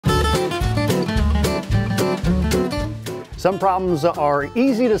Some problems are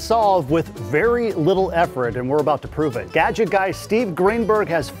easy to solve with very little effort, and we're about to prove it. Gadget Guy Steve Greenberg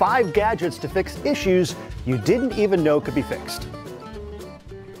has 5 gadgets to fix issues you didn't even know could be fixed.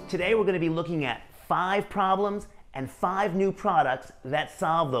 Today we're going to be looking at 5 problems and 5 new products that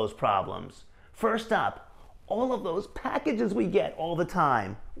solve those problems. First up, all of those packages we get all the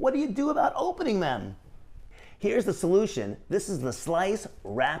time. What do you do about opening them? Here's the solution. This is the Slice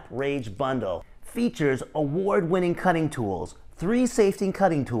Wrap Rage Bundle. Features award-winning cutting tools, 3 safety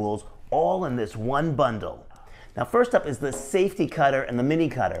cutting tools, all in this one bundle. Now first up is the safety cutter and the mini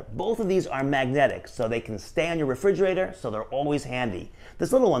cutter. Both of these are magnetic, so they can stay on your refrigerator, so they're always handy.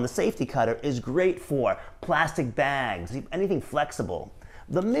 This little one, the safety cutter, is great for plastic bags, anything flexible.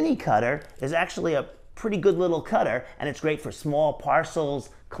 The mini cutter is actually a pretty good little cutter, and it's great for small parcels,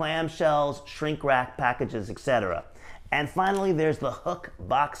 clamshells, shrink wrap packages, etc. And finally, there's the hook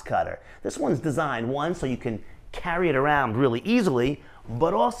box cutter. This one's designed, one, so you can carry it around really easily,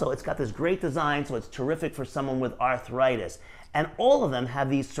 but also it's got this great design, so it's terrific for someone with arthritis. And all of them have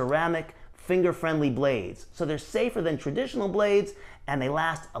these ceramic finger-friendly blades, so they're safer than traditional blades, and they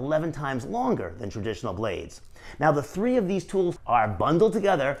last 11 times longer than traditional blades. Now the 3 of these tools are bundled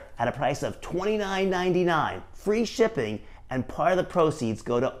together at a price of $29.99, free shipping, and part of the proceeds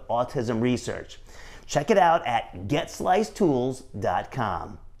go to autism research. Check it out at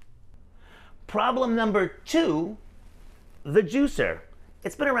GetSliceTools.com. Problem number 2, the juicer.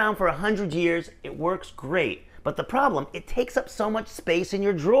 It's been around for 100 years, it works great, but the problem, it takes up so much space in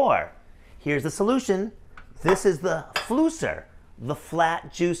your drawer. Here's the solution. This is the Flooser, the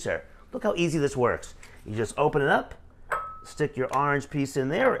flat juicer. Look how easy this works. You just open it up, stick your orange piece in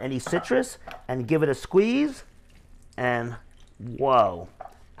there, or any citrus, and give it a squeeze, and whoa.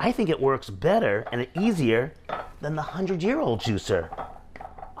 I think it works better and easier than the 100-year-old juicer.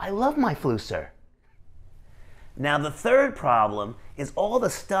 I love my Flooser. Now the third problem is all the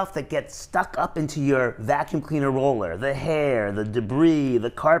stuff that gets stuck up into your vacuum cleaner roller, the hair, the debris,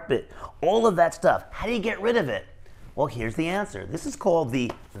 the carpet, all of that stuff. How do you get rid of it? Well, here's the answer. This is called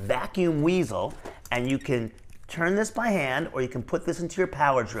the vacuum weasel, and you can turn this by hand or you can put this into your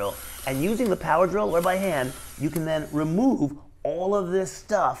power drill, and using the power drill or by hand, you can then remove all of this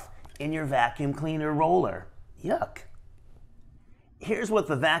stuff in your vacuum cleaner roller. Yuck. Here's what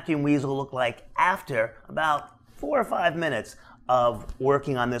the vacuum weasel looked like after about 4 or 5 minutes of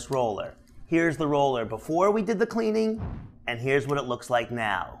working on this roller. Here's the roller before we did the cleaning, and here's what it looks like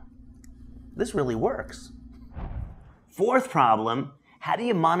now. This really works. Fourth problem, how do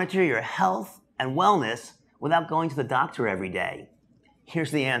you monitor your health and wellness without going to the doctor every day?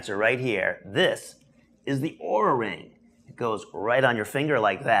 Here's the answer right here. This is the Oura Ring. It goes right on your finger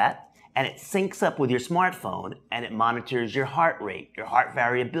like that, and it syncs up with your smartphone, and it monitors your heart rate, your heart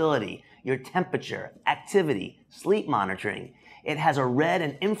variability, your temperature, activity, sleep monitoring. It has a red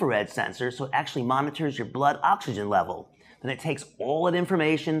and infrared sensor, so it actually monitors your blood oxygen level. Then it takes all that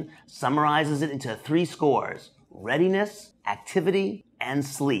information, summarizes it into 3 scores: readiness, activity, and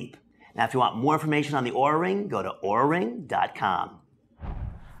sleep. Now, if you want more information on the Oura Ring, go to auraring.com.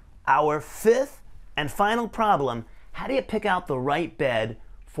 Our 5th and final problem, how do you pick out the right bed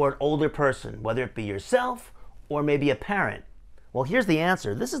for an older person, whether it be yourself or maybe a parent? Well, here's the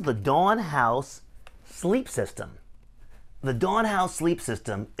answer. This is the Dawn House Sleep System. The Dawn House Sleep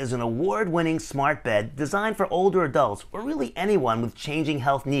System is an award-winning smart bed designed for older adults, or really anyone with changing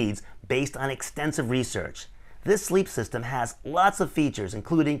health needs based on extensive research. This sleep system has lots of features,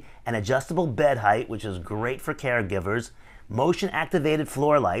 including an adjustable bed height, which is great for caregivers, motion-activated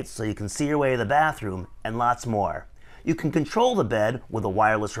floor lights so you can see your way to the bathroom, and lots more. You can control the bed with a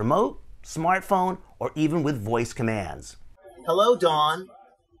wireless remote, smartphone, or even with voice commands. Hello, Dawn.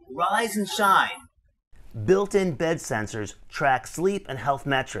 Rise and shine. Built-in bed sensors track sleep and health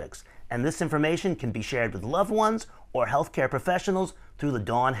metrics, and this information can be shared with loved ones or healthcare professionals through the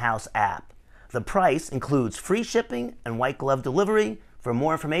Dawn House app. The price includes free shipping and white glove delivery. For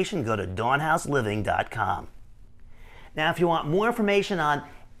more information, go to dawnhouseliving.com. Now, if you want more information on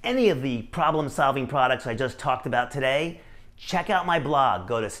any of the problem-solving products I just talked about today, check out my blog.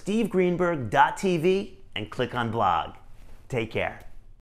 Go to stevegreenberg.tv and click on blog. Take care.